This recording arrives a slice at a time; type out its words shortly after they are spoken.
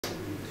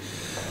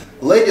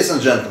Ladies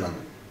and gentlemen,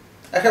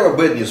 I have a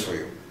bad news for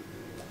you.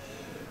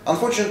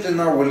 Unfortunately,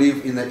 now we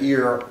live in an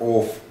era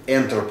of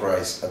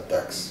enterprise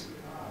attacks.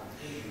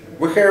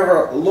 We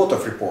have a lot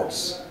of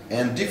reports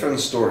and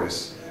different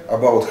stories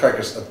about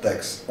hackers'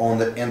 attacks on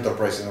the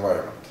enterprise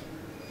environment.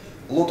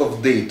 A lot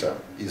of data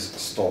is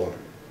stolen.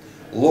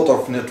 A lot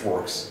of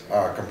networks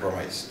are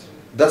compromised.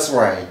 That's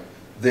why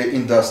the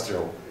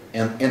industrial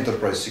and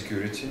enterprise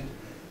security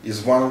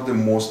is one of the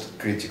most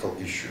critical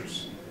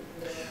issues.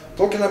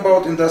 Talking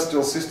about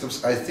industrial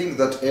systems, I think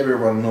that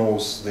everyone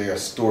knows their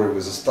story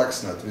with the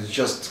Stuxnet, which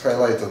just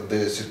highlighted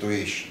the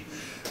situation.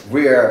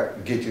 We are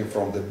getting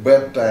from the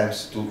bad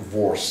times to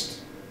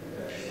worst.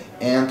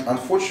 And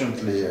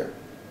unfortunately,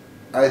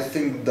 I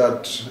think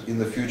that in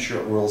the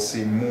future we'll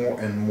see more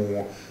and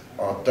more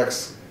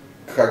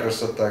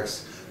hackers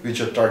attacks which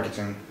are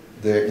targeting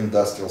the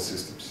industrial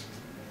systems.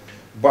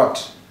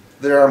 But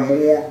there are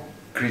more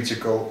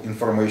critical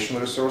information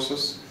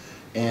resources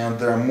and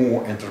there are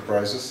more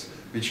enterprises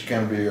which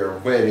can be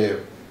very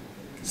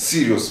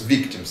serious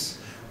victims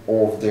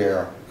of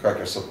their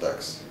hackers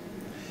attacks.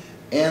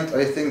 And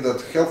I think that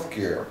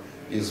healthcare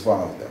is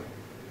one of them.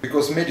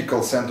 Because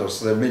medical centers,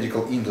 the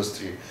medical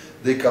industry,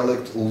 they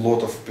collect a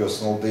lot of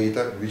personal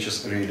data which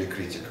is really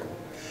critical.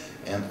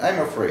 And I'm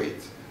afraid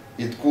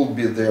it could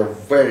be their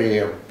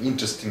very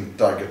interesting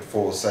target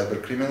for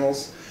cyber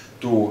criminals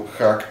to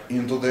hack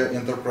into the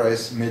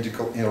enterprise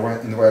medical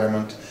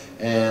environment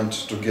and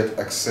to get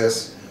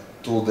access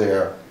to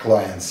their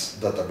clients'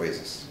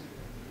 databases.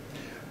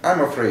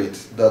 I'm afraid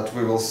that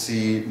we will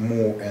see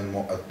more and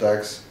more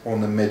attacks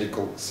on the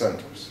medical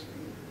centers.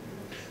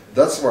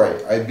 That's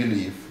why I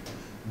believe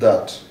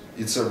that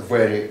it's a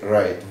very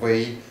right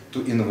way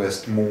to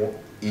invest more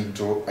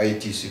into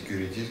IT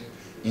security,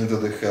 into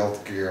the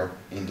healthcare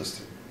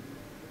industry.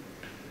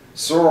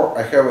 So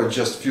I have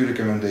just few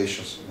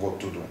recommendations what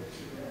to do.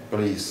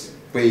 Please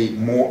pay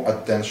more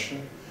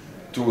attention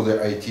to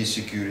the IT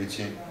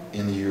security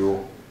in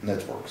your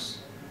networks.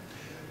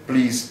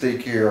 Please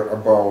take care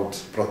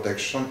about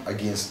protection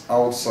against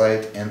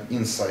outside and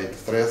inside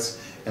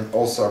threats and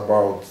also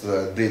about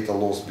the data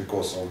loss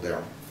because of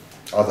their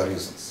other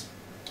reasons.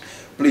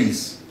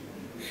 Please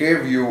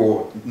have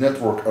your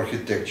network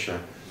architecture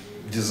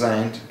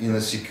designed in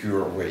a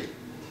secure way.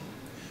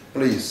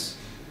 Please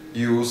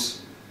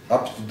use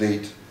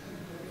up-to-date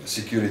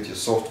security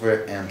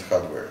software and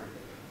hardware.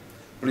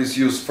 Please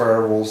use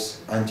firewalls,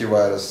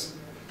 antivirus,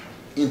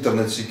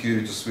 internet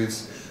security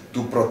suites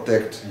to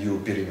protect your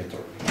perimeter.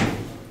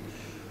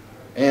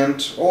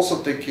 And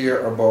also take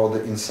care about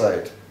the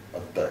inside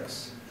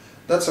attacks.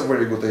 That's a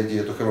very good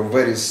idea to have a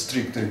very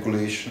strict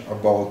regulation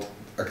about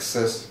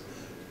access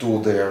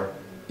to their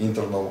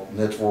internal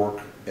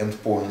network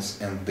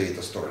endpoints and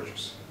data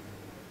storages.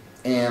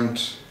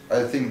 And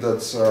I think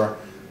that's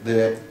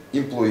the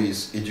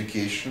employees'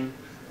 education,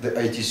 the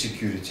IT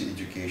security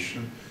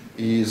education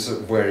is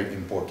very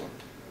important.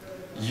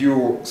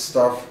 Your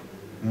staff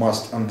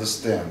must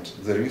understand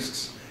the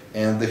risks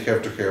and they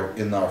have to have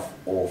enough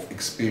of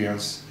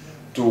experience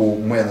to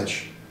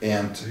manage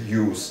and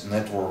use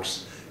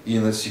networks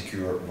in a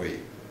secure way.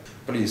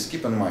 Please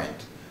keep in mind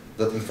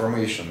that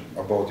information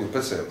about your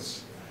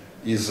patients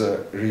is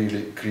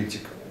really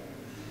critical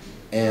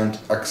and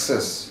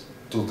access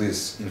to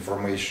this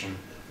information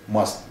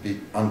must be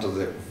under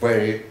the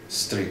very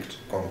strict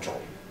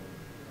control.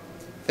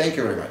 Thank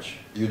you very much.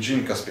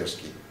 Eugene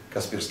Kaspersky,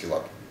 Kaspersky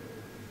Lab.